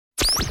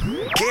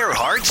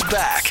Gearhart's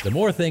back. The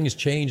more things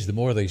change, the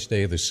more they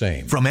stay the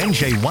same. From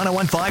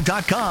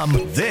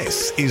NJ1015.com,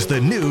 this is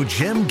the new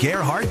Jim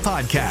Gearhart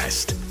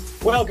Podcast.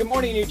 Well, good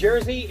morning, New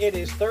Jersey. It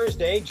is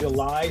Thursday,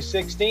 July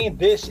 16th.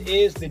 This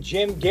is the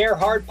Jim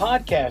Gearhart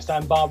Podcast.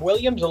 I'm Bob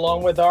Williams,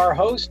 along with our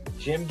host,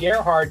 Jim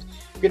Gearhart.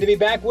 Good to be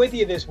back with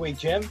you this week,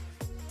 Jim.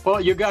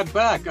 Well, you got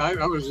back.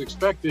 I was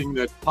expecting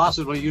that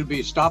possibly you'd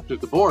be stopped at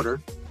the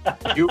border.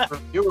 You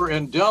were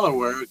in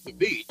Delaware at the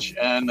beach,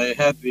 and they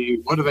had the,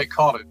 what do they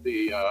call it,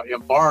 the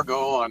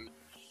embargo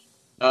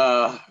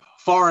on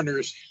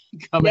foreigners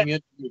coming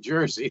into New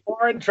Jersey.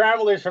 Foreign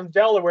travelers from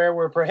Delaware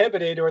were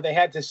prohibited, or they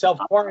had to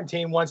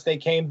self-quarantine once they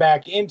came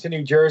back into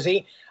New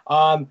Jersey.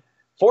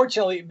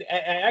 Fortunately,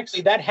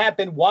 actually, that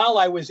happened while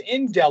I was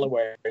in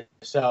Delaware.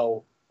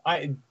 So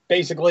I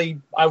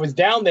was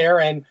down there,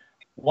 and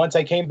once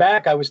I came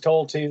back, I was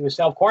told to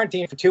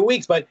self-quarantine for 2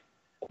 weeks, but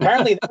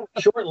apparently that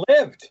was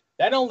short-lived.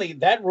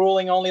 That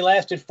ruling only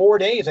lasted 4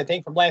 days, I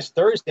think, from last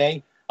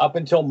Thursday up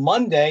until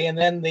Monday, and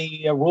then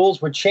the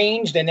rules were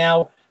changed, and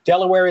now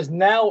Delaware is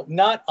now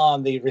not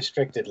on the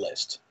restricted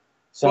list.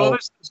 So, well,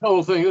 this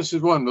whole thing, this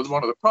is one of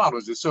the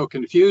problems. It's so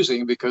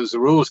confusing because the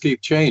rules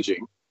keep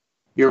changing.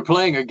 You're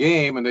playing a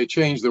game, and they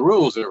change the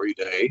rules every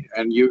day,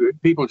 and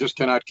people just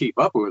cannot keep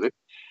up with it.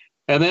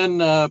 And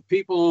then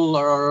people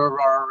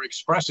are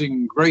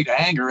expressing great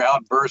anger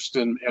outbursts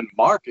in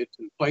markets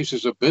and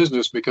places of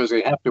business because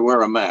they have to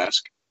wear a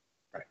mask.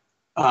 Right.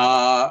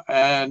 I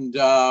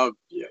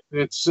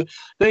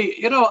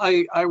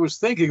was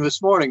thinking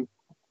this morning,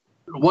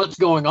 what's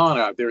going on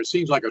out there? It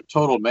seems like a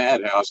total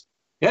madhouse.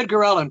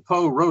 Edgar Allan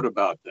Poe wrote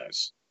about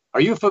this.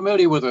 Are you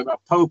familiar with a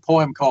Poe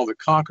poem called The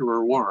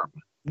Conqueror Worm?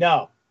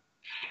 No.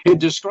 It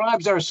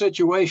describes our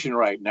situation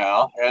right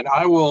now, and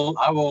I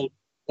will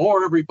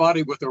bore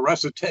everybody with a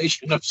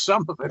recitation of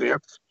some of it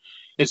here.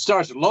 It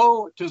starts,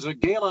 "Lo, 'tis a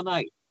gala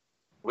night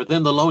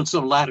within the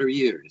lonesome latter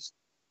years.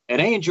 An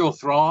angel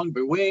throng,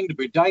 bewinged,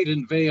 bedight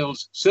in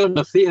veils, sit in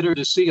the theater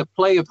to see a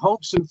play of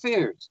hopes and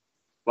fears,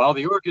 while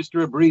the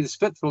orchestra breathes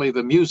fitfully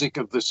the music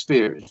of the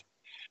spheres.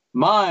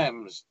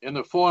 Mimes, in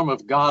the form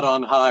of God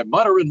on high,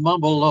 mutter and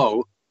mumble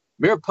low,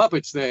 mere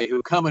puppets they,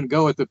 who come and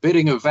go at the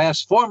bidding of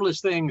vast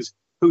formless things,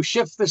 who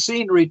shift the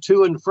scenery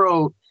to and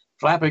fro,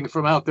 flapping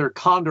from out their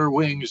condor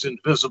wings in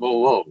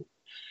visible woe.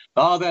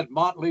 Ah, that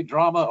motley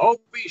drama, oh,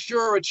 be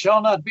sure it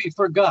shall not be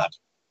forgot,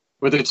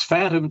 with its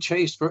phantom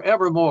chased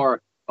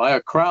forevermore by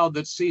a crowd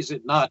that sees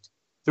it not,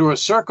 through a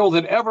circle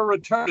that ever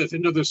returneth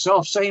into the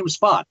self-same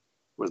spot,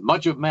 with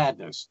much of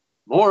madness,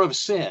 more of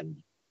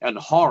sin, and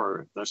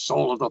horror the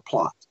soul of the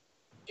plot."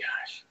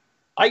 Gosh.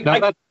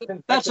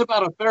 That's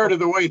about a third of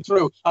the way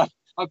through. I'll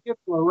give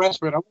you a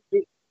respite.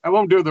 I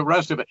won't do the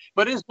rest of it.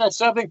 But isn't that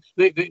something?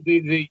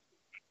 The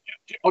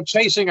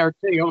chasing our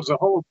tails, the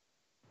whole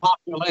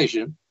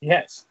population.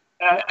 Yes.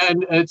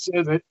 And it's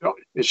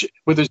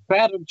with his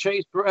phantom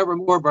chased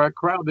forevermore by a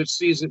crowd that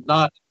sees it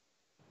not,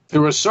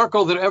 through a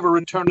circle that ever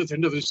returneth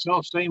into the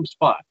self-same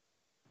spot.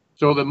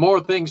 So the more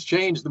things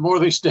change, the more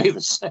they stay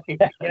the same.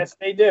 Yes,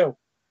 they do.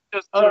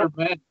 Just utter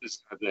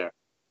madness out there.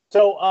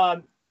 So,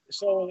 our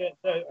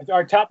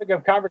topic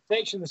of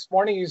conversation this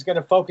morning is going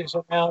to focus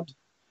around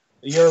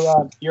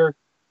your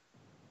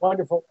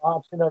wonderful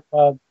option of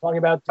talking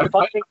about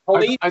defunding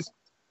police.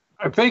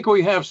 I think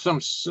we have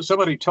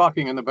somebody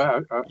talking in the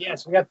back.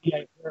 Yes, we got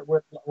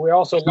we're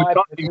also live.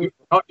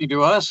 Talking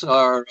to us,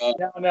 or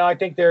no, I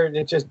think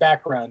it's just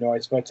background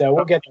noise, but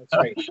we'll get that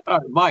straight.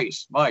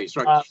 Mice, right?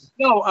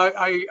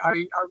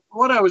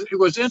 It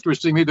was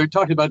interesting. They're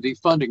talking about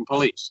defunding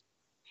police.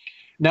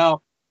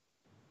 Now,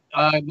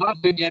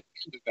 not to get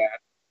into that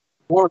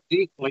more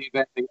deeply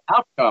than the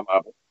outcome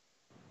of it.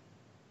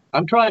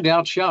 I'm trying to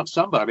outshout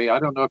somebody. I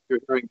don't know if you're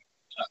hearing.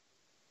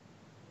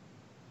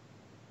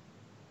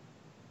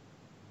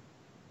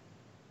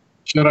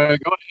 Should I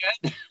go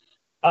ahead?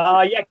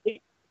 Yeah,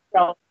 keep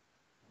going.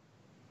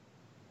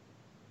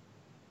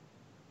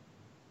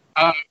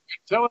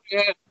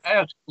 Somebody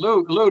asked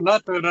Lou,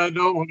 not that I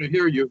don't want to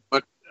hear you,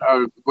 but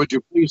would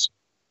you please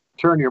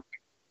turn your...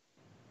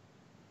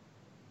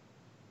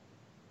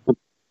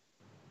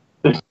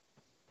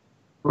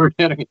 We're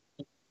getting...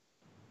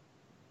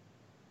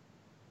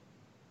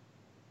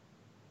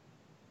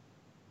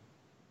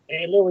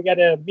 Hey, Lou, we got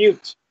to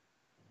mute.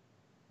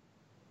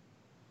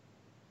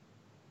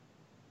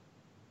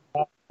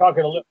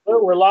 Talking to Lou,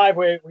 we're live.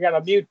 We got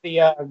to mute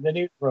the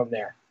newsroom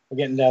there. We're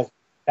getting the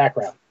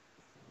background.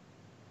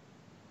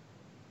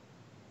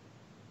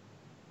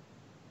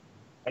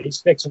 And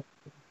he's fixing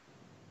it.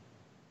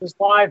 It's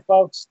live,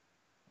 folks.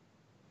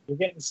 You're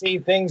getting to see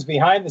things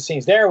behind the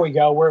scenes. There we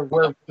go.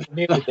 We're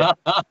muted.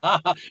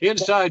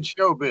 Inside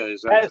showbiz.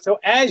 So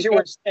as you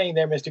were saying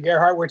there, Mr.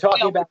 Gearhart, we're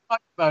talking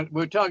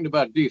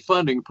about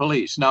defunding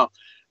police. Now,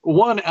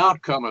 one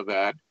outcome of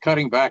that,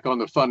 cutting back on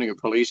the funding of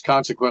police,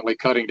 consequently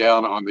cutting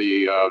down on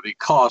the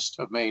cost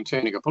of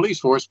maintaining a police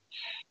force,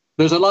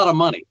 there's a lot of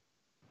money.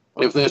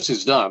 If this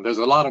is done, there's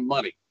a lot of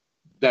money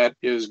that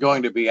is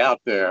going to be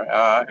out there.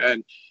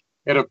 And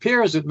it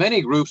appears that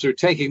many groups are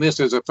taking this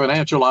as a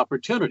financial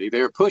opportunity.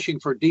 They're pushing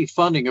for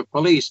defunding of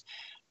police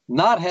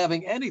not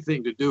having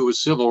anything to do with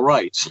civil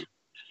rights,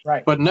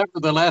 Right. but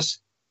nevertheless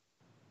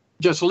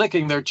just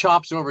licking their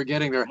chops over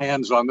getting their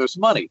hands on this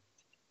money.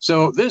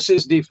 So this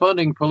is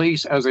defunding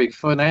police as a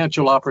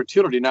financial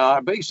opportunity. Now, I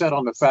base that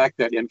on the fact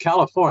that in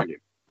California,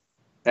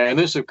 and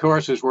this, of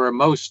course, is where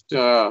most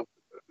the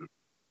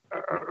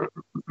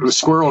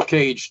squirrel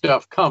cage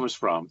stuff comes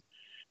from.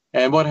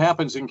 And what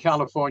happens in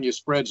California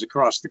spreads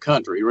across the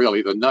country,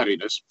 really, the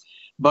nuttiness.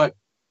 But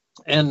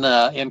in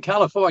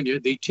California,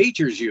 the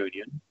teachers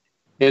union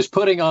is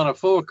putting on a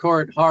full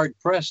court hard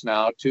press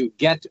now to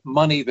get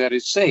money that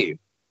is saved.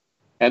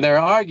 And their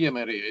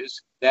argument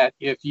is that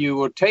if you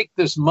will take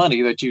this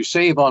money that you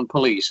save on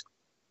police,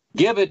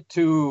 give it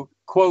to,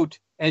 quote,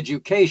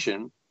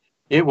 education,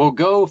 it will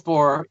go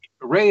for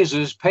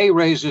raises, pay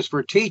raises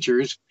for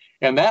teachers,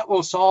 and that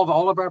will solve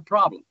all of our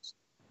problems,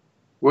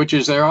 which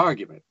is their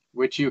argument,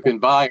 which you can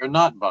buy or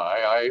not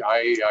buy.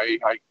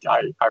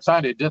 I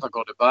find it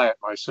difficult to buy it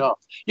myself.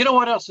 You know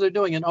what else they're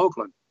doing in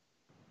Oakland?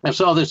 I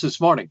saw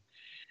this morning.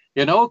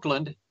 In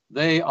Oakland,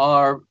 they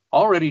are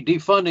already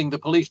defunding the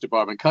police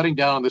department, cutting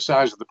down on the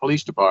size of the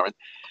police department.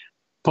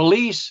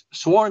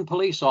 Sworn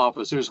police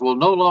officers will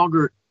no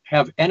longer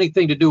have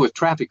anything to do with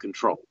traffic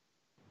control.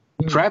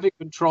 Traffic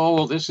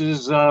control, this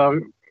is, I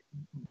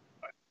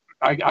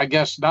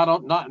guess,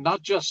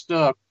 not just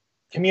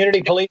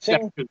community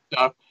policing?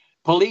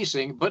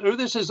 Policing, but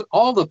this is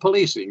all the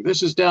policing.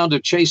 This is down to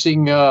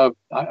chasing,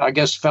 I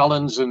guess,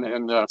 felons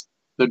and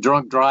the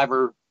drunk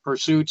driver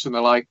pursuits and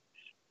the like,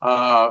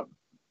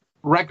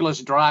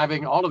 reckless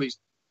driving, all of these.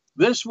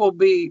 This will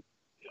be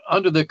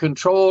under the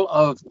control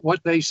of what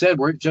they said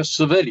were just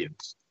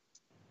civilians.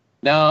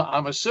 Now,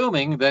 I'm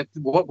assuming that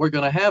what we're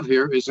going to have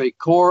here is a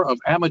core of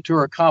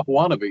amateur cop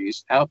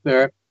wannabes out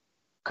there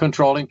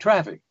controlling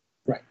traffic.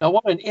 Right. Now,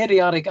 what an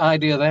idiotic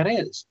idea that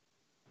is.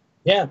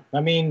 Yeah, I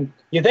mean,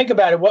 you think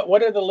about it.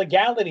 What are the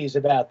legalities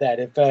about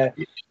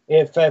that?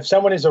 If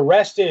someone is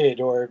arrested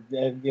or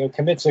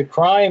commits a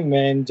crime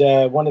and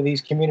one of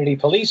these community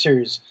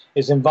policers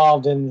is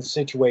involved in the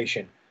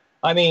situation,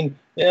 I mean,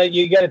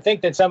 you got to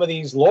think that some of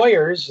these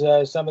lawyers,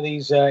 some of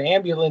these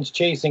ambulance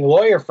chasing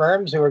lawyer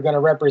firms who are going to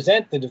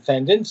represent the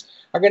defendants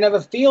are going to have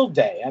a field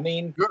day. I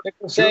mean, Sure, they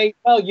can say,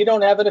 well, you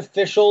don't have an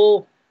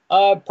official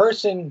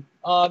person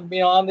on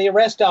the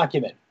arrest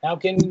document. How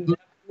can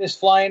this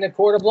fly in a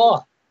court of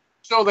law?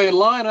 So they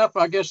line up,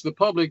 I guess, the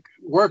public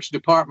works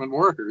department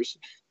workers,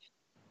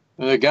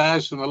 the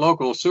guys from the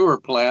local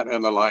sewer plant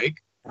and the like,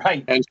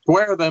 Right. and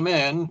swear them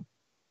in,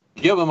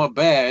 give them a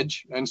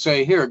badge, and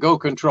say, here, go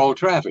control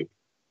traffic.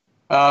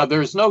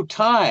 There's no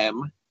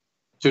time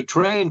to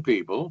train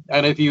people.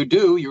 And if you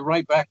do, you're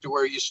right back to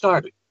where you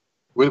started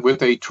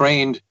with a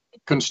trained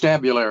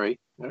constabulary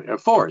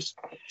force.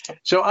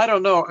 So I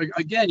don't know.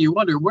 Again, you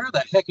wonder, where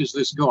the heck is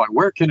this going?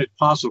 Where can it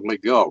possibly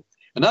go?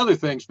 Another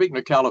thing, speaking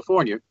of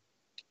California,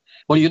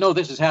 well,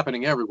 this is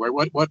happening everywhere.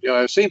 What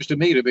seems to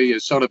me to be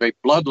is sort of a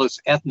bloodless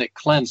ethnic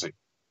cleansing.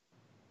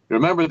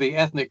 Remember the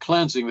ethnic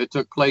cleansing that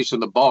took place in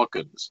the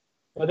Balkans,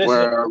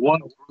 where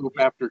one group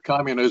after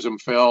communism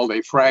fell,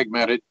 they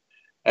fragmented,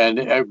 and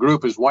a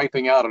group is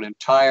wiping out an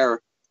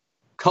entire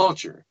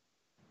culture,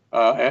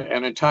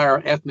 an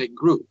entire ethnic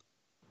group.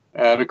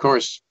 And of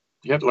course,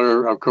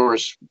 Hitler,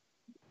 was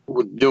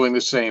doing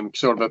the same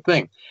sort of a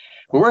thing.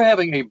 But we're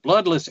having a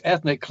bloodless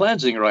ethnic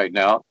cleansing right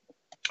now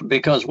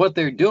because what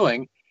they're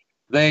doing,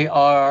 they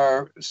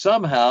are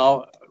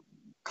somehow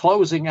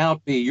closing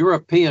out the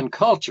European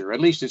culture. At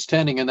least it's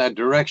tending in that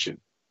direction.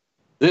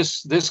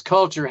 This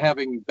culture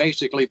having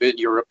basically been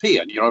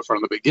European,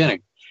 from the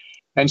beginning.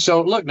 And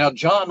so, look, now,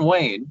 John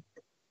Wayne,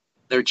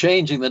 they're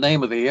changing the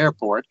name of the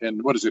airport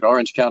in,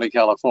 Orange County,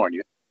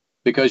 California,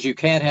 because you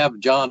can't have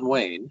John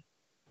Wayne.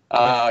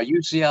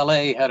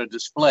 UCLA had a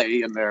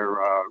display in their,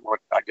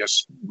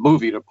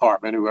 movie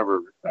department,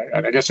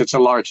 I guess it's a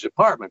large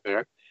department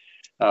there,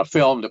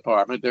 film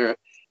department. They're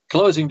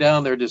closing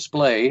down their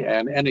display,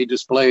 and any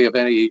display of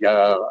any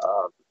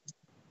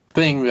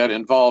thing that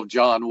involved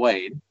John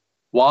Wayne.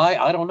 Why?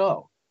 I don't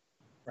know.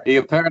 Right. He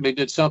apparently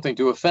did something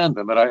to offend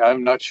them, but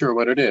I'm not sure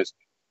what it is.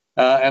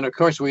 And of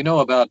course, we know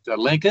about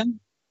Lincoln,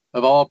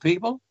 of all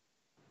people.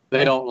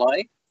 They don't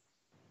like.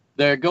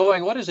 They're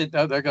going,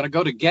 they're going to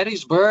go to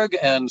Gettysburg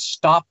and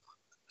stop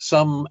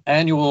some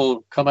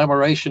annual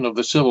commemoration of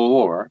the Civil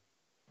War.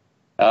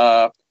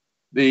 Who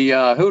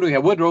do we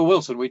have? Woodrow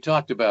Wilson, we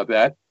talked about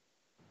that.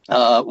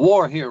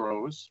 War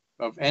heroes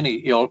of any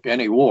ilk,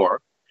 any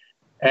war.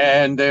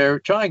 And they're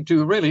trying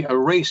to really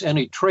erase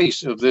any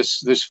trace of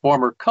this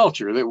former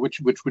culture,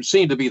 which would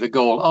seem to be the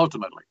goal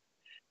ultimately.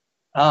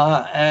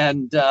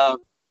 And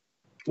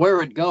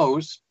where it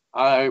goes,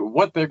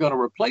 what they're going to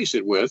replace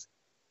it with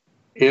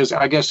is,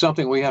 I guess,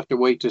 something we have to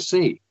wait to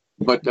see.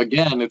 But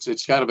again,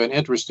 it's kind of an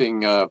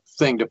interesting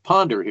thing to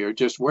ponder here.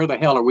 Just where the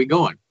hell are we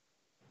going?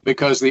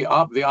 Because the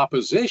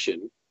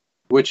opposition,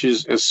 which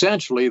is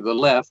essentially the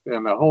left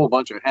and a whole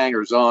bunch of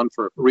hangers-on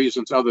for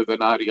reasons other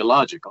than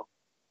ideological,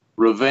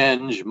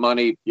 revenge,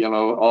 money,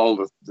 all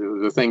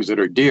the things that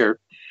are dear.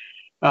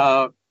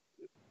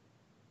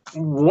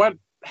 What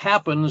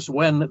happens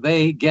when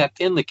they get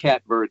in the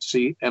catbird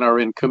seat and are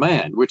in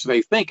command, which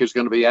they think is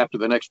going to be after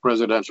the next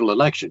presidential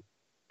election.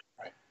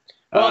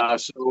 Well,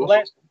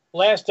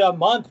 last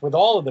month with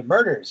all of the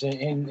murders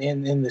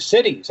in the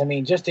cities, I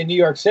mean, just in New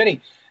York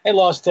City, they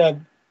lost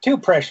two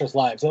precious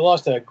lives. They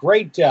lost a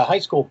great high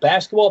school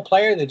basketball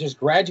player that just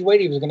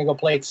graduated. He was going to go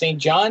play at St.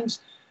 John's.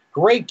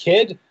 Great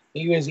kid.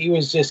 He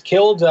was just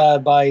killed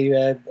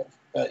by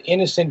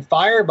innocent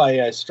fire by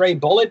a stray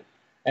bullet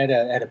at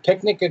a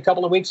picnic a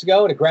couple of weeks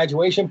ago at a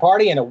graduation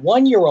party. And a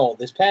 1-year-old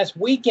this past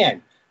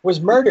weekend was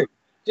murdered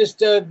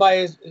just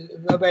by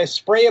a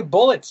spray of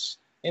bullets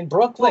in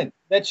Brooklyn.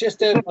 That's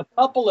just a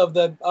couple of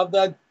the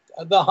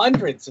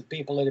hundreds of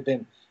people that have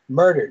been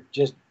murdered.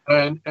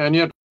 And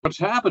yet what's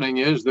happening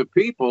is the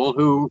people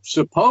who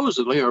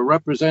supposedly are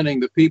representing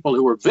the people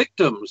who are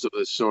victims of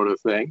this sort of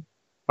thing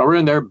are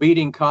in there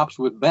beating cops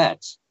with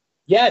bats.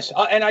 Yes,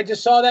 and I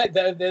just saw that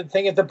the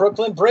thing at the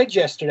Brooklyn Bridge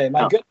yesterday.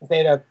 My goodness, they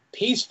had a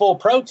peaceful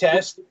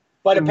protest,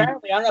 but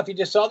apparently, I don't know if you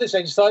just saw this.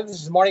 I just saw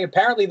this morning.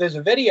 Apparently, there's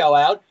a video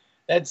out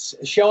that's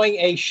showing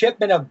a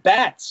shipment of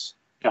bats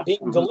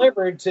being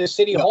delivered to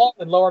City Hall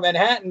in Lower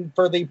Manhattan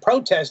for the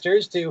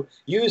protesters to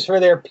use for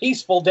their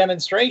peaceful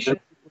demonstration.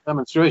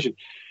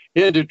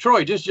 In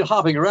Detroit, just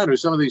hopping around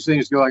with some of these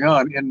things going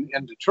on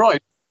in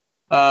Detroit,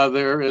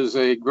 there is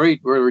there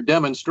were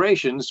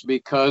demonstrations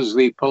because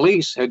the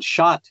police had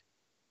shot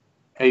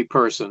a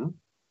person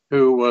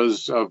who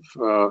was of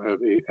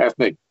the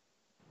ethnic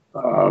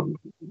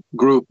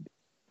group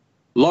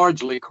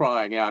largely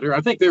crying out here.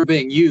 I think they're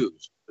being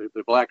used,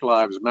 the Black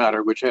Lives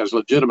Matter, which has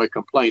legitimate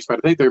complaints, but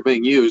I think they're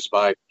being used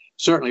by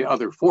certainly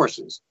other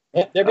forces.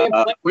 Yeah, they're being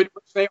which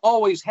they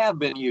always have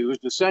been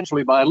used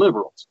essentially by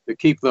liberals to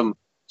keep them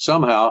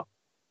somehow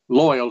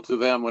loyal to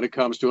them when it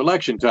comes to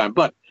election time.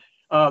 But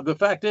the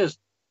fact is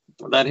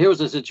that here's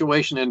a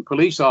situation in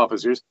police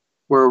officers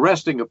were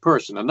arresting a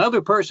person.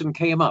 Another person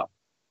came up.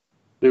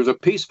 There was a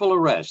peaceful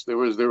arrest. There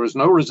was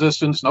no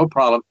resistance, no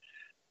problem.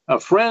 A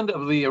friend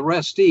of the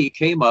arrestee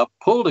came up,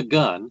 pulled a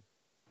gun,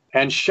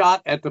 and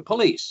shot at the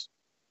police.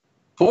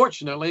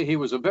 Fortunately, he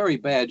was a very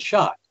bad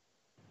shot.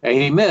 And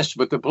he missed,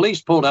 but the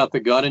police pulled out the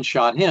gun and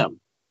shot him.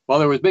 Well,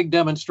 there was big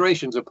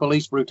demonstrations of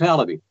police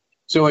brutality.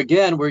 So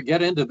again, we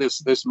get into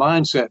this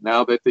mindset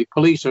now that the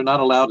police are not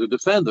allowed to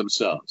defend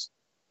themselves.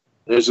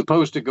 They're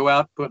supposed to go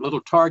out, put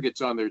little targets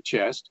on their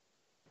chest,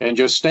 and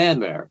just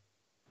stand there,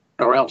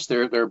 or else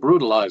they're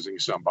brutalizing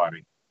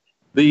somebody.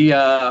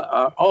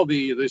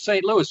 The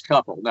St. Louis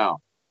couple now,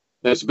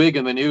 that's big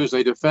in the news.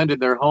 They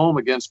defended their home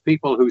against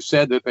people who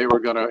said that they were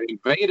going to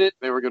invade it,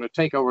 they were going to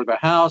take over the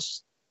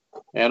house,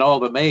 and all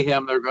the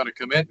mayhem they're going to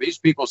commit. These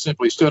people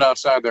simply stood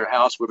outside their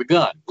house with a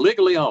gun,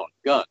 legally owned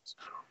guns.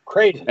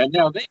 Crazy. And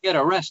now they get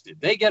arrested.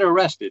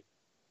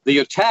 The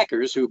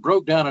attackers who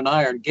broke down an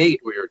iron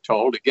gate, we are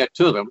told, to get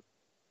to them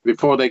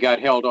before they got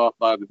held off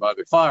by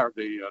the fire,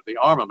 the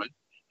armament.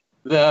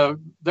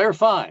 They're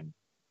fine,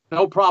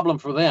 no problem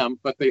for them.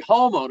 But the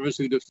homeowners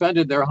who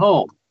defended their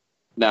home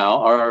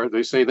now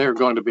they say they're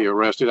going to be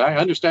arrested. I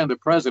understand the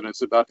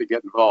president's about to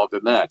get involved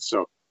in that.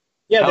 So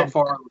yeah, how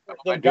far?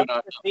 Their guns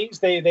were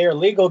seized. They are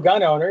legal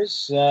gun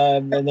owners,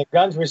 and their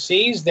guns were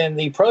seized. And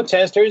the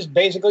protesters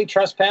basically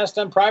trespassed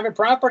on private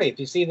property. If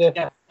you see the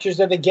pictures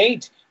of the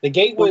gate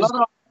was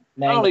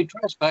not only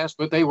trespassed,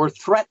 but they were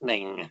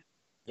threatening.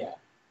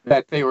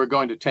 That they were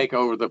going to take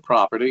over the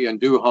property and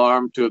do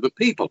harm to the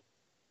people.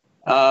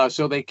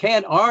 So they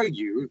can't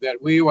argue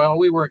that we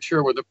weren't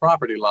sure where the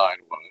property line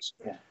was.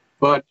 Yeah.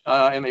 But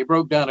and they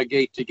broke down a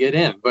gate to get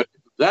in. But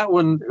that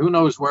one, who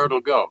knows where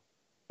it'll go.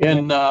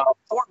 In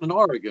Portland,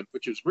 Oregon,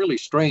 which is really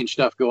strange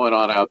stuff going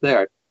on out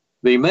there,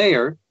 the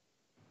mayor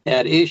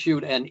had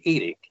issued an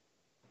edict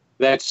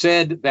that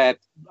said that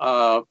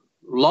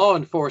law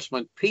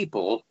enforcement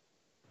people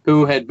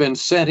who had been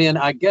sent in,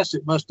 I guess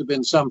it must have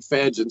been some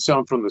feds and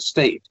some from the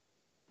state,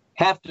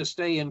 have to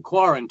stay in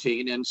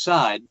quarantine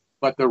inside,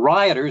 but the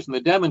rioters and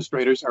the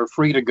demonstrators are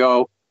free to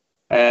go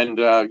and,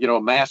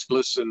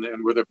 maskless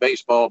and with their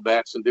baseball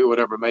bats and do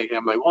whatever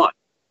mayhem they want.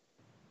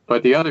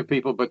 But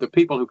the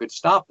people who could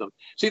stop them.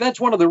 See, that's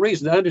one of the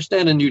reasons. I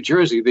understand in New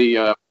Jersey,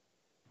 the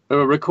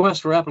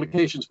request for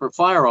applications for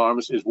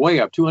firearms is way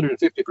up,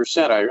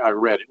 250%, I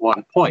read at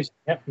one point.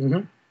 Yep.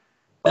 Mm-hmm.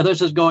 And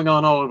this is going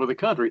on all over the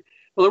country.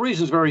 Well, the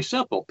reason is very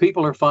simple.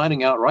 People are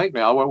finding out right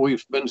now what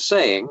we've been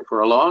saying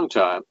for a long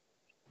time,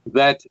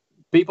 that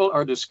people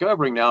are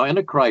discovering now in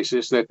a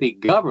crisis that the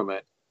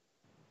government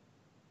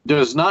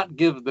does not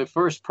give the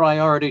first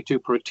priority to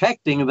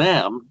protecting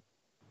them.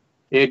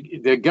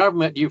 The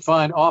government, you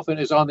find, often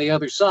is on the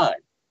other side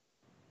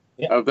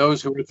of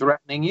those who are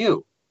threatening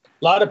you.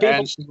 A lot of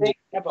people,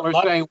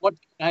 are saying, "What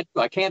can I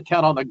do? I can't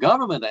count on the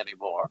government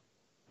anymore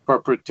for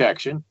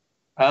protection."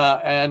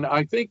 And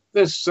I think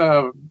this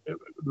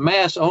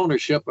mass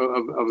ownership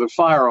of the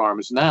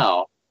firearms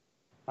now,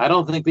 I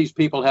don't think these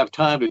people have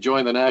time to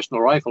join the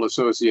National Rifle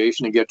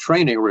Association and get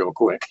training real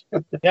quick.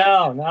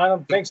 No, I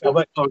don't think so.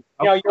 But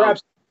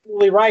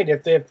absolutely right.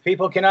 If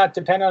people cannot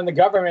depend on the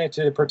government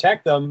to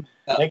protect them,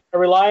 they can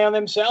rely on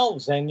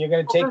themselves, and you're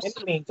going to take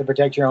any means to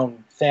protect your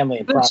own family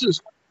and property.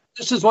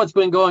 This is what's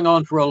been going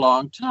on for a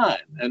long time.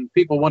 And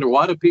people wonder,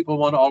 why do people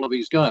want all of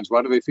these guns?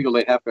 Why do they feel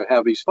they have to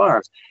have these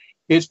firearms?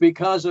 It's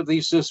because of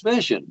the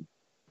suspicion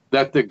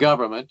that the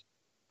government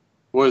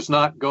was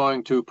not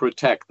going to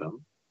protect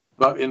them,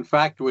 but in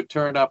fact would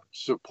turn up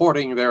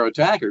supporting their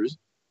attackers.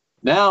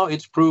 Now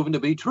it's proven to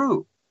be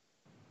true.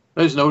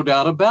 There's no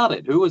doubt about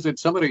it. Who was it?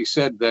 Somebody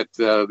said that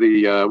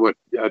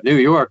New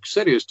York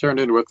City has turned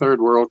into a third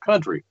world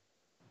country,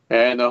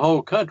 and the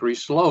whole country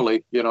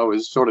slowly,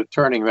 is sort of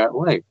turning that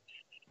way.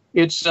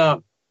 It's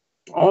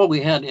all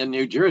we had in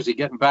New Jersey.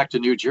 Getting back to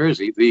New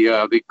Jersey,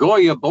 the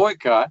Goya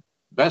boycott,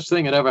 best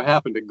thing that ever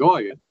happened to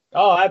Goya.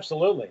 Oh,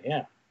 absolutely,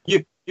 yeah.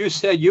 You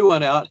said you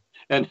went out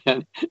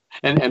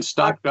and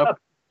stocked up.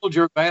 Filled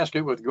your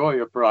basket with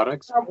Goya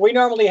products. We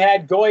normally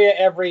had Goya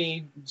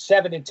every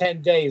 7 to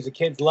 10 days. The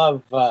kids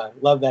love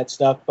that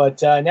stuff.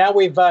 But now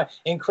we've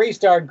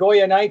increased our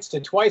Goya nights to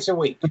twice a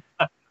week.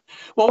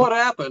 Well, what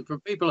happened, for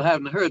people who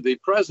haven't heard, the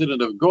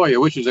president of Goya,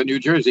 which is a New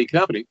Jersey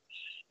company,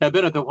 had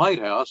been at the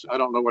White House. I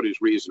don't know what his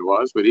reason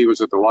was, but he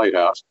was at the White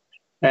House.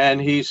 And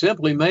he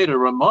simply made a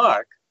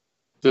remark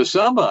to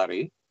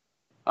somebody.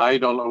 I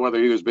don't know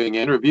whether he was being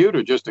interviewed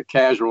or just a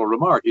casual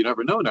remark. You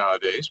never know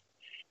nowadays.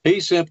 He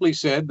simply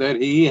said that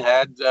he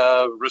had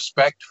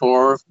respect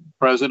for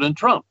President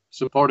Trump,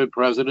 supported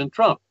President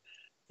Trump,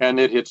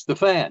 and it hits the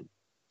fan.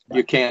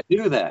 You can't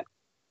do that.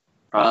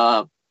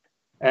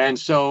 And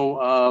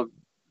so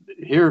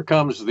here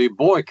comes the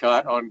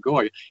boycott on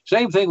Goya.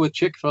 Same thing with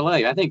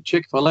Chick-fil-A. I think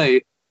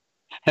Chick-fil-A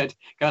had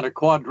kind of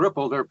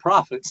quadrupled their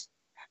profits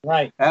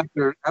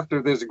after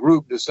this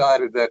group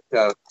decided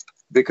that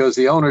because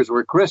the owners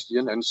were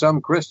Christian and some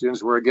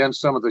Christians were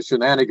against some of the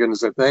shenanigans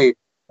that they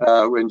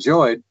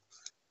enjoyed.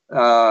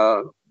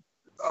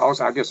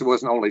 Also, I guess it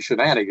wasn't only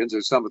shenanigans,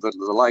 it's some of the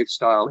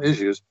lifestyle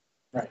issues.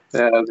 Right.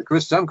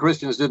 Some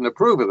Christians didn't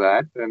approve of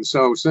that, and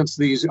so since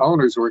these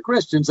owners were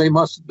Christians, they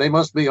must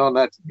be in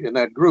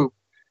that group.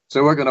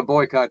 So we're going to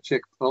boycott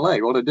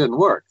Chick-fil-A. Well, it didn't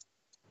work.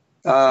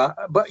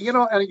 But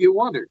and you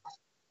wonder,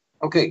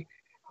 okay,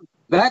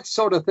 that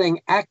sort of thing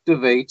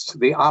activates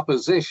the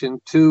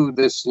opposition to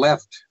this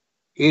left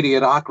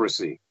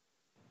idiotocracy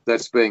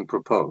that's being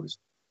proposed.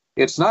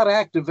 It's not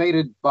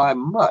activated by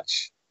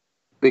much,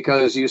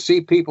 because you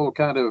see people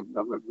kind of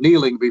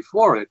kneeling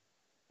before it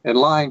and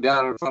lying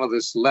down in front of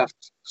this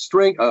left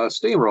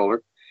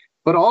steamroller.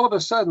 But all of a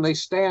sudden, they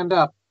stand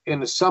up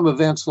in some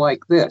events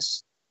like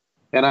this.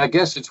 And I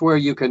guess it's where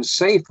you can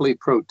safely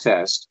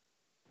protest,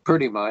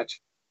 pretty much,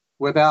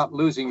 without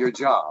losing your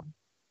job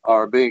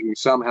or being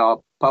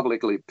somehow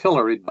publicly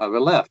pilloried by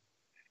the left.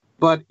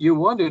 But you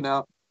wonder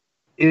now,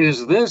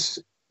 is this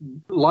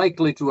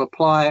likely to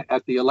apply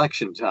at the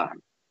election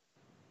time?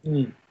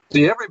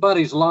 See,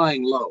 everybody's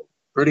lying low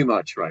pretty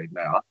much right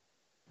now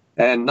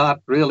and not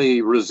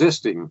really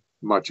resisting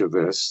much of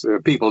this.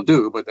 People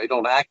do, but they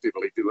don't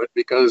actively do it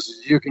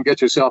because you can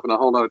get yourself in a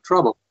whole lot of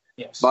trouble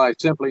by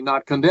simply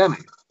not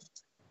condemning.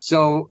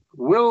 So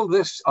will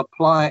this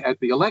apply at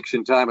the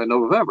election time in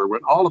November,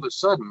 when all of a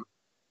sudden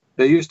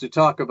they used to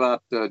talk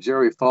about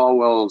Jerry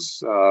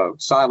Falwell's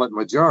silent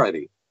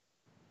majority?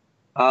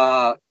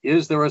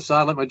 Is there a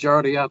silent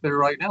majority out there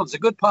right now? There's a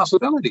good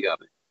possibility of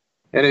it.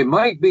 And it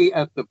might be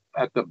at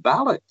the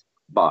ballot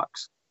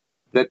box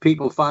that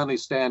people finally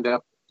stand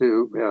up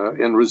to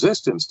in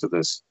resistance to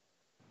this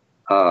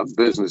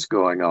business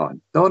going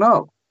on. Don't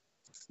know.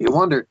 You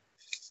wonder.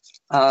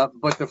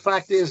 But the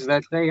fact is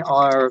that they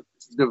are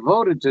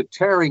devoted to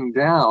tearing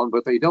down,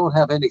 but they don't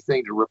have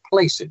anything to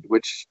replace it,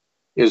 which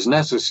is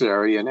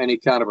necessary in any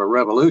kind of a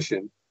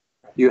revolution.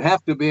 You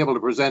have to be able to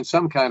present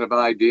some kind of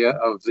idea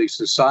of the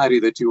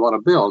society that you want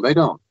to build. They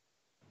don't.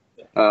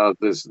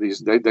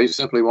 They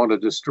simply want to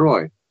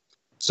destroy.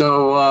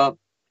 So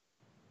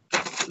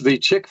the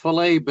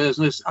Chick-fil-A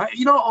business,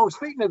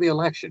 speaking of the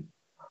election,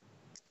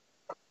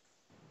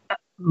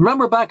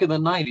 remember back in the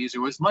 90s,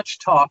 there was much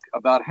talk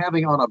about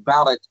having on a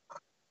ballot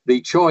the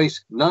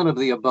choice, none of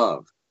the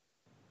above.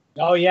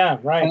 Oh, yeah,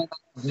 right. And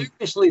I'm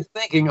seriously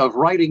thinking of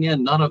writing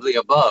in none of the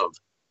above.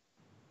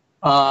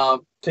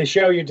 To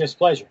show your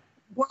displeasure.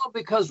 Well,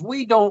 because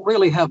we don't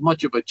really have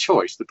much of a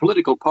choice. The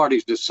political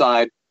parties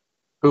decide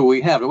who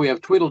we have. We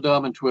have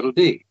Tweedledum and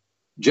Tweedledee,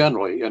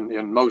 generally,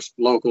 in most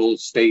local,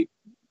 state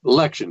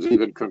elections,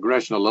 even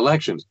congressional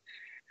elections.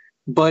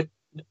 But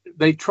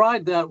they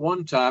tried that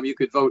one time. You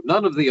could vote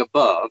none of the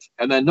above,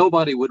 and then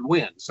nobody would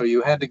win. So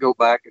you had to go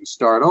back and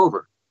start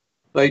over.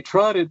 They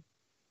tried it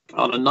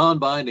on a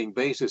non-binding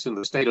basis in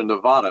the state of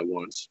Nevada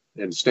once,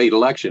 in state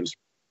elections.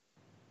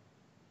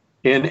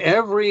 In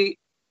every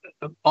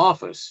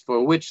office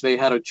for which they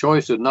had a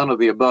choice of none of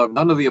the above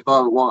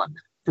won.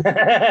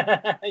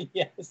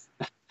 Yes.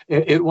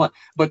 It won.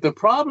 But the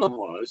problem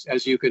was,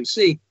 as you can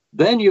see,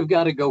 then you've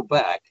got to go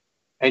back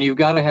and you've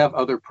got to have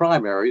other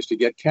primaries to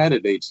get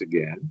candidates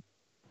again.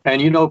 And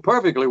you know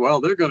perfectly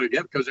well they're going to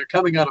get, because they're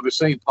coming out of the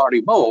same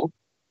party mold,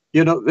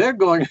 they're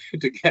going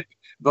to get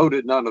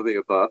voted none of the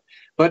above.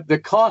 But the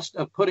cost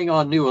of putting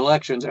on new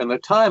elections and the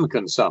time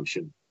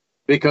consumption,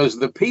 because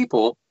the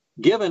people,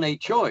 given a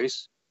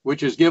choice,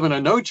 which is given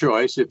a no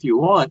choice if you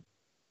want,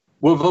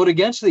 will vote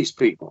against these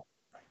people.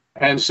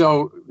 And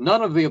so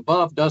none of the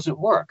above doesn't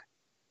work.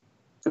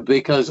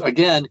 Because,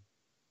 again,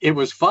 it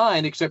was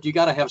fine, except you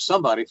got to have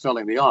somebody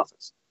filling the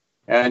office.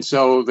 And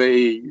so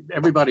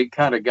everybody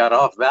kind of got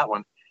off that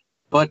one.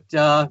 But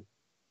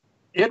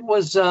it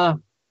was a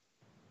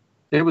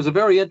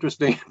very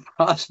interesting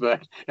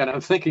prospect, and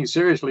I'm thinking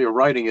seriously of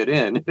writing it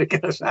in,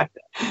 because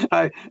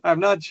I'm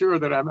not sure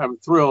that I'm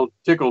thrilled,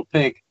 tickled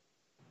pink,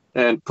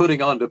 and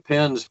putting on the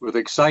pens with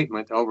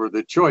excitement over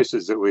the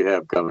choices that we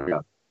have coming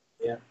up.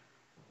 Yeah.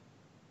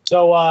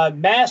 So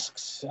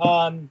masks.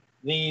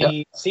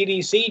 The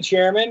CDC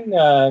chairman,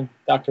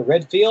 Dr.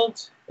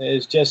 Redfield,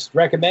 has just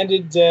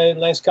recommended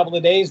last couple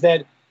of days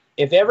that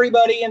if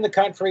everybody in the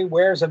country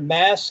wears a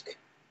mask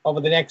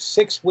over the next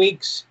 6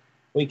 weeks,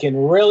 we can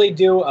really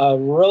do a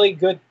really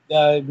good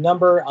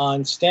number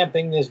on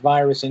stamping this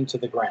virus into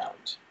the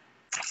ground.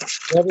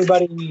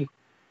 Everybody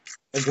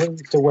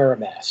agrees to wear a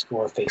mask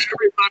or a face mask.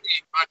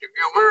 Everybody, but if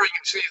you're wearing,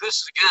 see,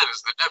 this again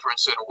is the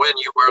difference in when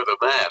you wear the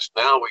mask.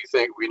 Now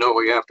we know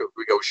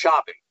we go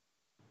shopping,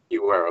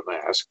 you wear a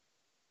mask.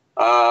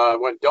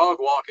 Went dog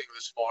walking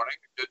this morning,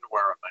 didn't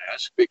wear a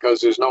mask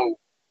because you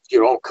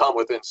don't come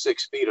within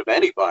 6 feet of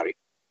anybody.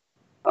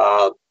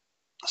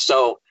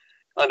 So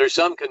under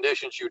some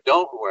conditions, you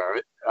don't wear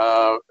it.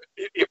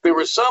 If there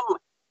was some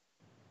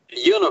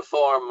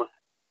uniform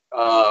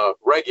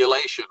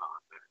regulation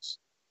on this,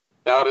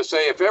 now to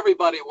say if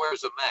everybody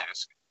wears a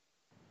mask,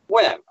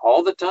 when?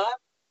 All the time?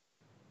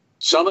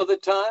 Some of the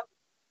time?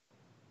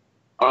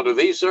 Under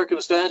these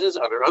circumstances?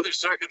 Under other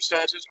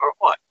circumstances? Or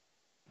what?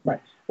 Right.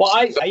 Well,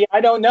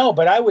 I don't know,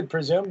 but I would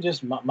presume,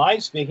 just my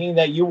speaking,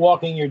 that you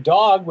walking your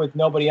dog with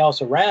nobody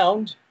else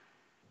around,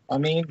 I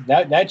mean,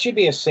 that should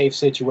be a safe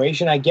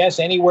situation. I guess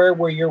anywhere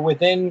where you're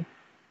within,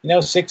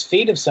 6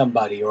 feet of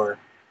somebody, or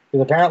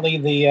because apparently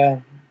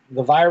the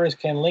virus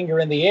can linger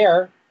in the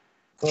air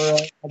for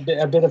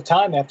a bit of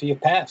time after you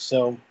pass.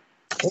 So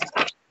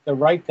the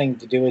right thing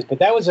to do is, but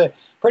that was a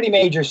pretty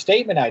major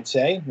statement, I'd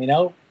say.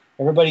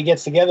 Everybody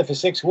gets together for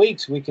 6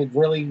 weeks, we could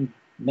really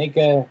make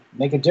a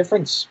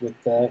difference with.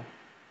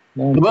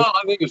 Well,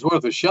 I think it's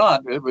worth a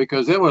shot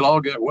because it would all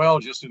get well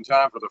just in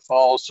time for the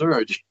fall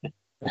surge.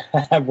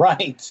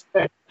 Right.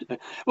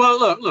 Well,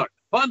 look.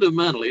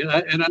 Fundamentally,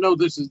 and I know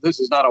this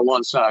is not a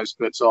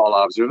one-size-fits-all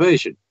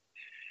observation.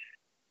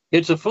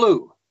 It's a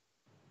flu,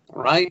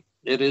 right?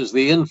 It is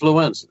the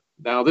influenza.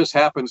 Now, this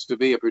happens to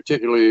be a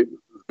particularly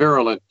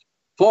virulent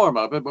form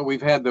of it, but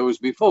we've had those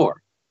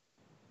before.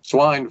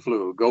 Swine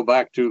flu, go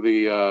back to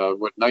the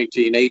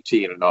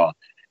 1918 and all.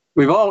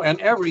 And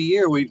every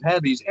year we've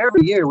had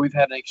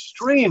an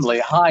extremely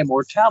high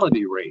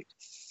mortality rate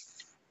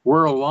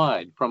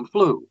worldwide from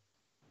flu.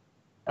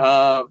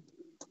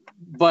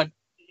 But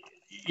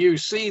you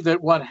see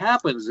that what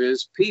happens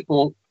is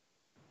the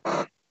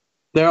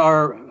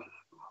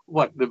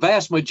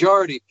vast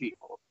majority of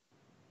people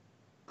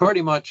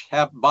pretty much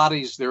have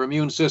bodies, their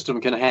immune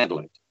system can handle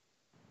it.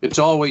 It's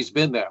always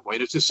been that way.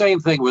 And it's the same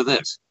thing with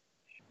this,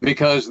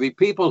 because the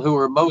people who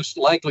are most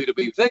likely to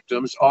be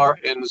victims are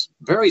in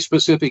very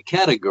specific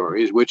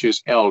categories, which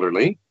is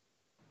elderly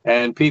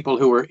and people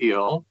who are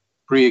ill,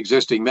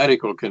 pre-existing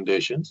medical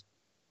conditions.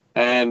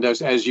 And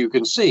as you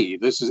can see,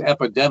 this is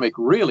epidemic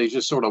really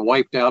just sort of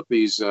wiped out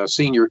these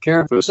senior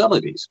care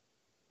facilities.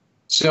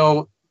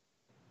 So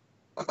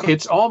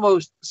it's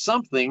almost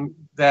something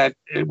that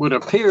it would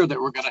appear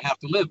that we're going to have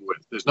to live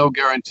with. There's no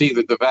guarantee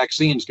that the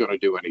vaccine's going to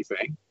do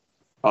anything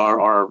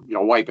or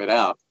wipe it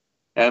out.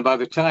 And by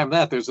the time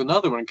there's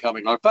another one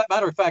coming on.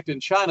 Matter of fact, in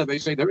China, they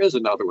say there is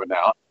another one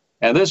now.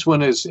 And this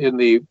one is in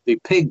the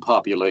pig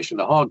population,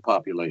 the hog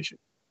population.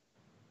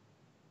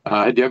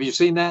 Have you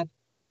seen that?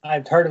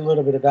 I've heard a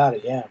little bit about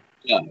it, yeah.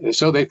 Yeah,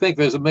 so they think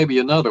there's maybe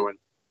another one.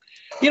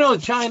 The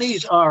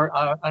Chinese are,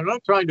 I'm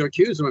not trying to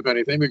accuse them of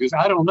anything because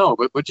I don't know,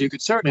 but you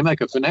could certainly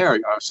make a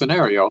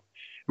scenario.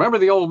 Remember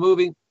the old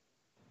movie?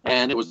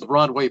 And it was the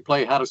Broadway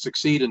play, How to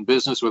Succeed in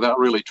Business Without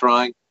Really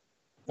Trying.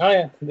 Oh,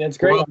 yeah, that's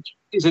great. Well,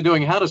 Chinese are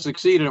doing How to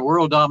Succeed in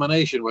World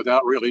Domination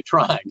Without Really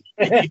Trying.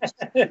 You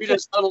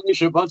just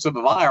unleash a bunch of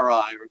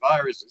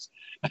viruses,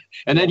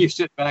 and then you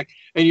sit back,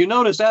 and you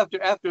notice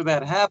after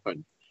that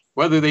happened,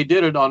 whether they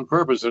did it on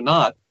purpose or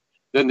not,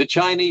 then the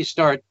Chinese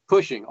start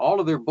pushing all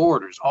of their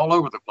borders all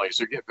over the place.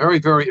 They get very,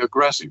 very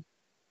aggressive.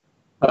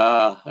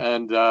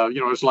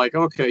 It's like,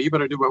 okay, you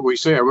better do what we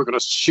say or we're going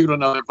to shoot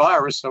another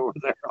virus over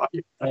there on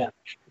you. Yeah.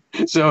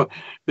 So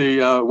the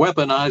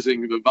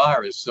weaponizing the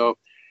virus. So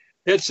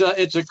it's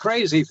a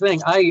crazy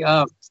thing.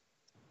 I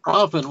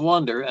often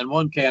wonder, and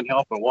one can't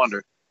help but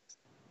wonder,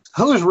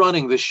 who's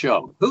running the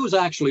show? Who's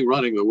actually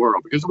running the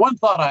world? Because one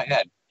thought I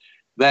had,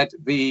 that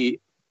the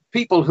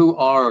people who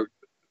are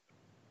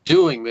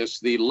doing this,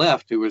 the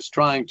left who is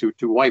trying to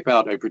wipe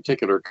out a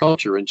particular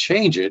culture and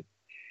change it,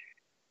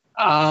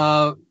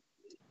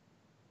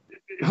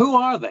 who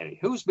are they?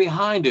 Who's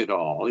behind it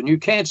all? And you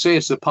can't say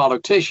it's the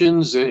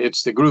politicians.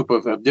 It's the group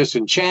of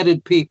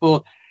disenchanted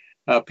people,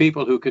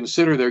 people who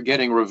consider they're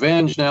getting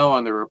revenge now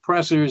on their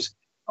oppressors.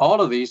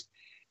 All of these.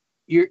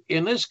 You're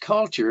in this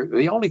culture,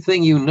 the only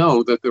thing you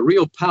know that the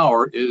real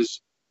power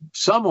is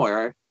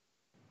somewhere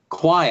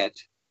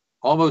quiet,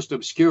 almost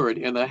obscured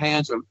in the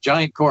hands of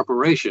giant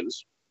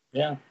corporations.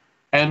 Yeah.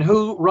 And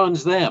who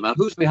runs them? And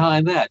who's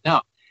behind that?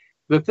 Now,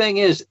 the thing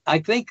is, I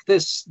think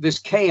this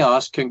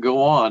chaos can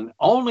go on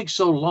only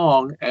so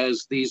long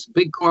as these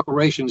big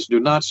corporations do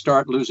not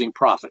start losing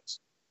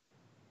profits.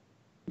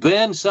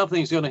 Then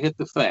something's going to hit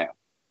the fan.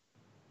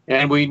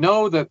 And we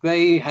know that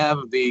they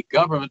have the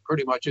government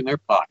pretty much in their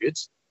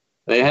pockets.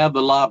 They have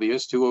the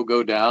lobbyists who will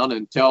go down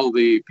and tell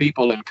the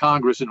people in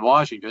Congress in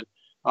Washington,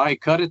 all right,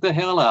 cut it the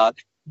hell out.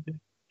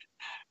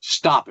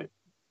 Stop it.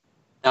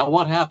 Now,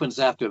 what happens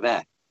after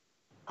that?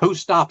 Who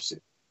stops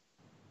it?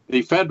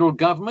 The federal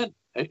government?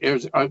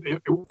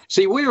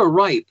 See, we are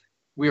ripe.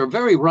 We are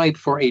very ripe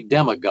for a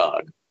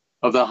demagogue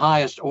of the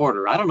highest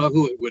order. I don't know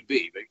who it would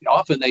be, but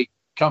often they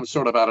come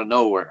sort of out of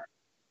nowhere.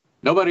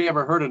 Nobody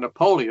ever heard of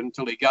Napoleon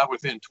until he got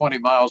within 20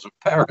 miles of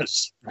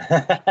Paris.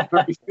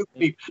 Very few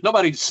people,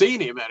 nobody'd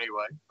seen him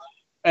anyway.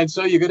 And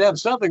so you could have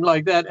something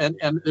like that.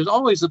 And there's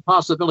always the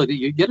possibility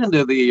you get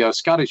into the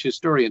Scottish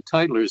historian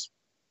Tytler's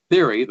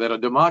theory that a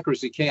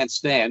democracy can't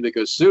stand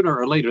because sooner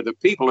or later the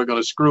people are going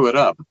to screw it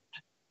up,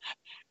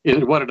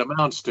 is what it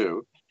amounts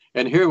to.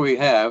 And here we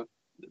have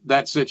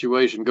that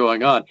situation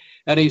going on.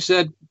 And he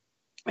said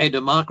a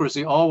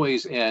democracy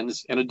always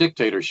ends in a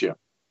dictatorship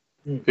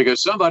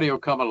because somebody will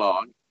come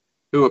along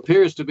who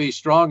appears to be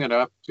strong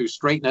enough to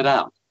straighten it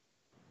out.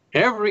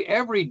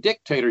 Every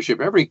dictatorship,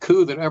 every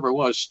coup that ever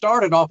was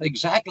started off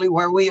exactly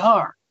where we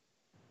are.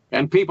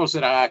 And people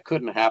said, it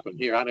couldn't happen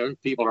here. I know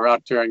people are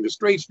out tearing the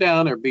streets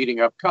down, they're beating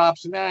up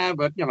cops,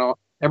 but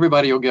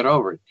everybody will get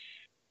over it.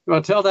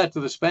 Well, tell that to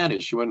the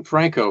Spanish when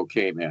Franco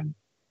came in.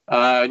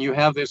 And you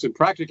have this in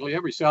practically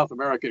every South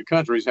American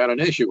country's had an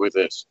issue with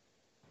this.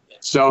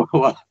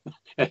 So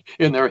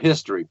in their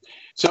history.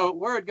 So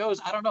where it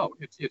goes, I don't know.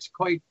 It's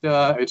quite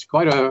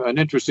an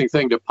interesting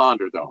thing to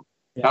ponder, though.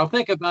 Yeah. I'll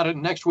think about it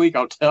next week.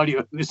 I'll tell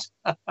you this.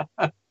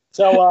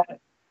 So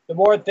the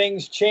more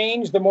things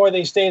change, the more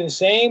they stay the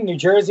same. New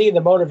Jersey,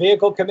 the Motor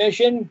Vehicle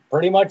Commission,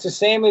 pretty much the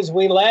same as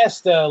we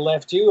last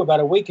left you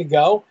about a week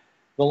ago.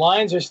 The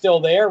lines are still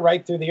there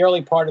right through the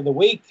early part of the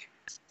week,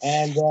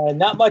 and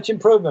not much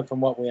improvement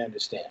from what we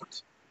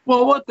understand.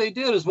 Well, what they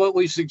did is what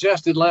we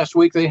suggested last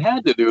week they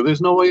had to do.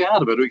 There's no way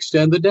out of it to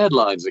extend the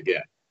deadlines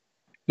again.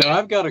 Now,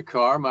 I've got a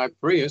car, my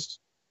Prius.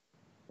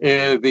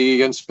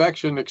 The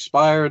inspection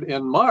expired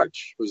in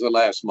March, was the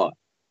last month.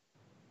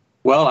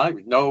 Well,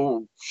 I've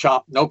no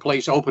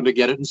place open to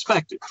get it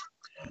inspected.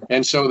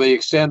 And so they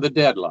extend the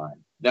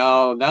deadline.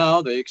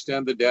 Now they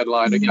extend the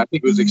deadline again. I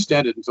think it was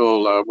extended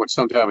until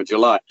sometime in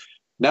July.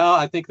 Now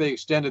I think they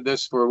extended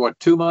this for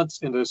 2 months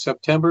into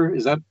September.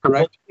 Is that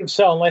correct? I believe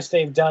so, unless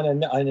they've done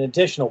an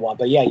additional one.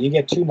 But yeah, you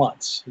get 2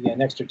 months. You get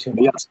an extra 2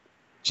 months. Yes.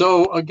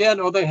 So again,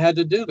 they had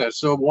to do that.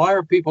 So why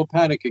are people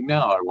panicking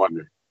now, I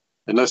wonder?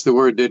 Unless the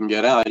word didn't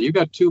get out. You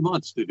got 2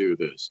 months to do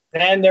this.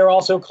 And they're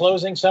also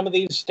closing some of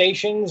these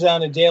stations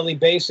on a daily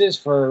basis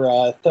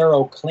for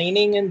thorough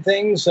cleaning and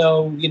things.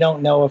 So you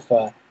don't know if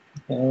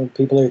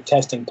people are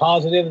testing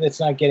positive. That's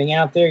not getting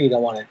out there. You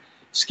don't want to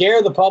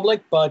scare the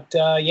public. But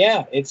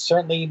it's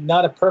certainly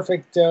not a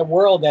perfect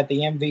world at the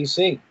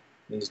MVC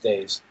these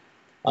days.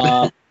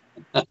 And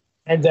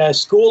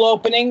school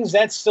openings,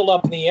 that's still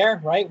up in the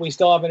air, right?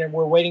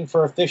 We're waiting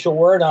for official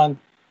word on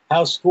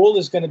how school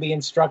is going to be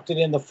instructed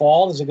in the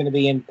fall. Is it going to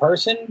be in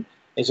person?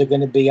 Is it going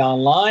to be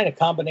online? A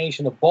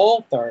combination of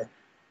both? Or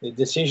the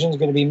decisions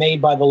going to be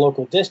made by the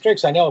local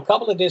districts? I know a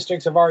couple of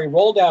districts have already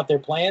rolled out their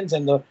plans,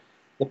 and the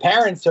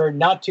parents are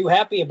not too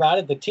happy about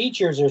it. The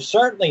teachers are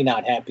certainly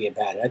not happy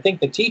about it. I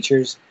think the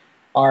teachers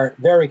are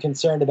very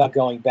concerned about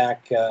going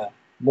back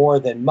more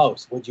than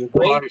most. Would you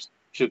agree? Well, I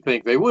should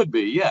think they would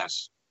be,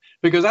 yes.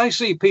 Because I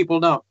see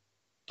people now,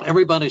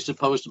 everybody's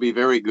supposed to be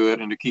very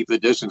good and to keep the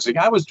distancing.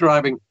 I was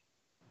driving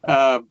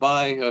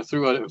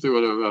through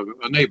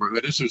a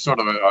neighborhood. This is sort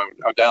of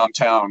a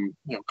downtown,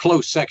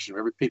 close section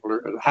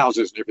where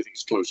houses and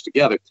everything's close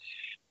together.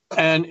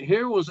 And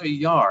here was a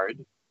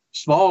yard,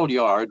 small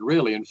yard,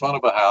 really, in front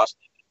of a house.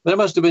 There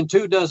must have been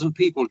 24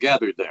 people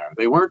gathered there.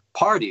 They weren't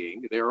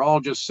partying. They were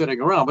all just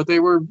sitting around, but they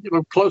were,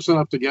 close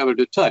enough together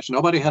to touch.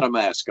 Nobody had a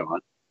mask on.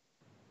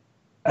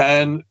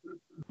 And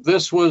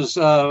this was,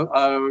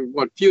 a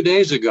few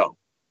days ago.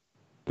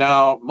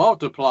 Now,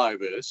 multiply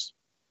this.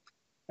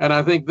 And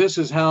I think this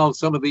is how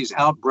some of these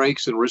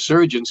outbreaks and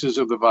resurgences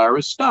of the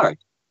virus start.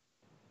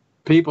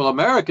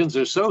 Americans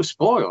are so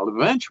spoiled,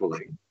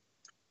 eventually,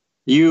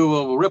 you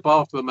will rip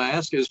off the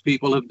mask as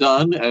people have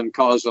done and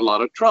caused a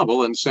lot of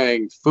trouble and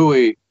saying,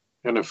 phooey,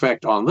 in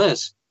effect, on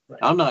this. Right.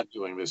 I'm not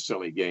doing this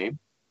silly game.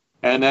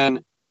 And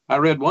then I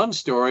read one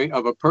story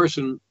of a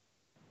person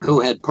who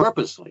had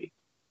purposely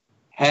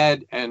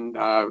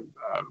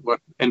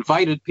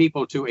invited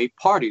people to a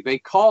party. They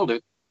called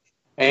it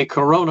a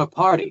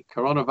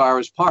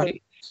coronavirus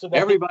party. So that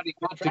everybody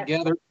got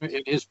together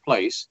in his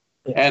place,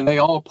 and they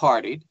all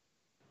partied.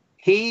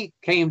 He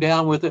came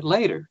down with it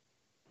later.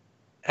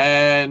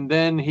 And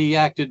then he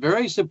acted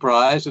very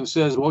surprised and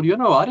says, well,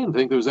 I didn't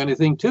think there was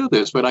anything to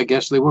this, but I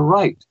guess they were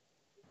right.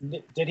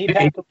 Did he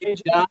pass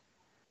away?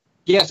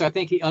 Yes, I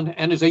think he,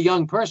 and as a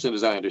young person,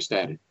 as I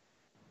understand it,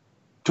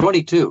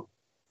 22,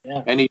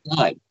 and he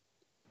died.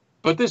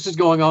 But this is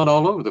going on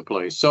all over the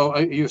place. So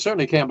you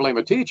certainly can't blame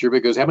a teacher,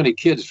 because how many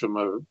kids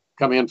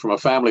come in from a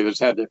family that's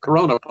had the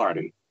Corona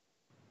party?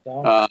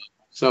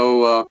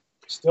 Still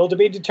to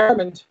be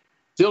determined.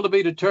 Still to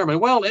be determined.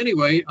 Well,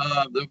 anyway,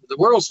 the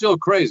world's still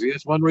crazy.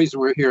 That's one reason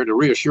we're here, to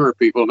reassure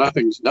people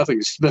nothing's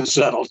been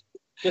settled.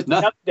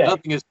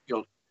 Nothing is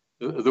healed.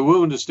 The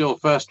wound is still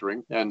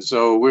festering, and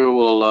so we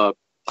will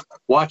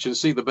watch and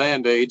see the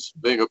Band-Aids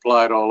being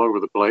applied all over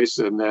the place,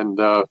 and then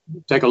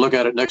take a look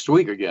at it next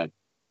week again.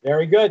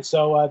 Very good.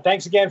 So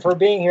thanks again for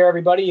being here,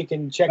 everybody. You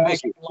can check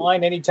this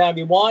online anytime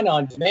you want,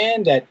 on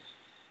demand, at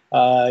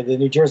the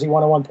New Jersey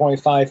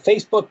 101.5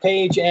 Facebook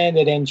page and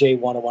at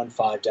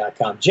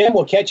NJ1015.com. Jim,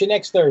 we'll catch you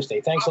next Thursday.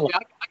 Thanks a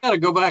lot. I got to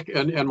go back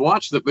and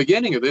watch the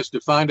beginning of this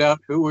to find out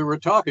who we were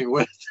talking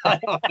with. I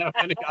don't have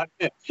any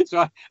idea.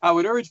 So I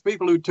would urge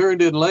people who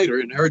tuned in later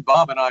and heard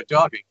Bob and I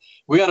talking,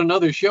 we had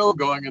another show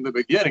going in the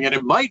beginning, and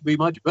it might be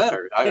much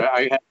better.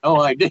 I had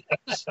no idea.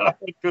 So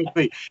it could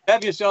be.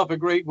 Have yourself a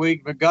great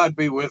week, but God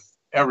be with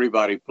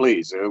everybody,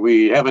 please.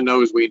 Heaven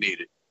knows we need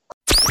it.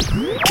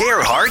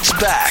 Gearhart's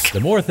back. The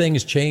more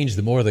things change,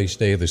 the more they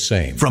stay the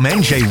same. From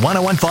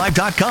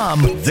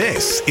NJ1015.com,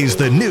 this is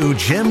the new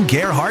Jim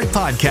Gearhart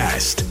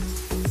Podcast.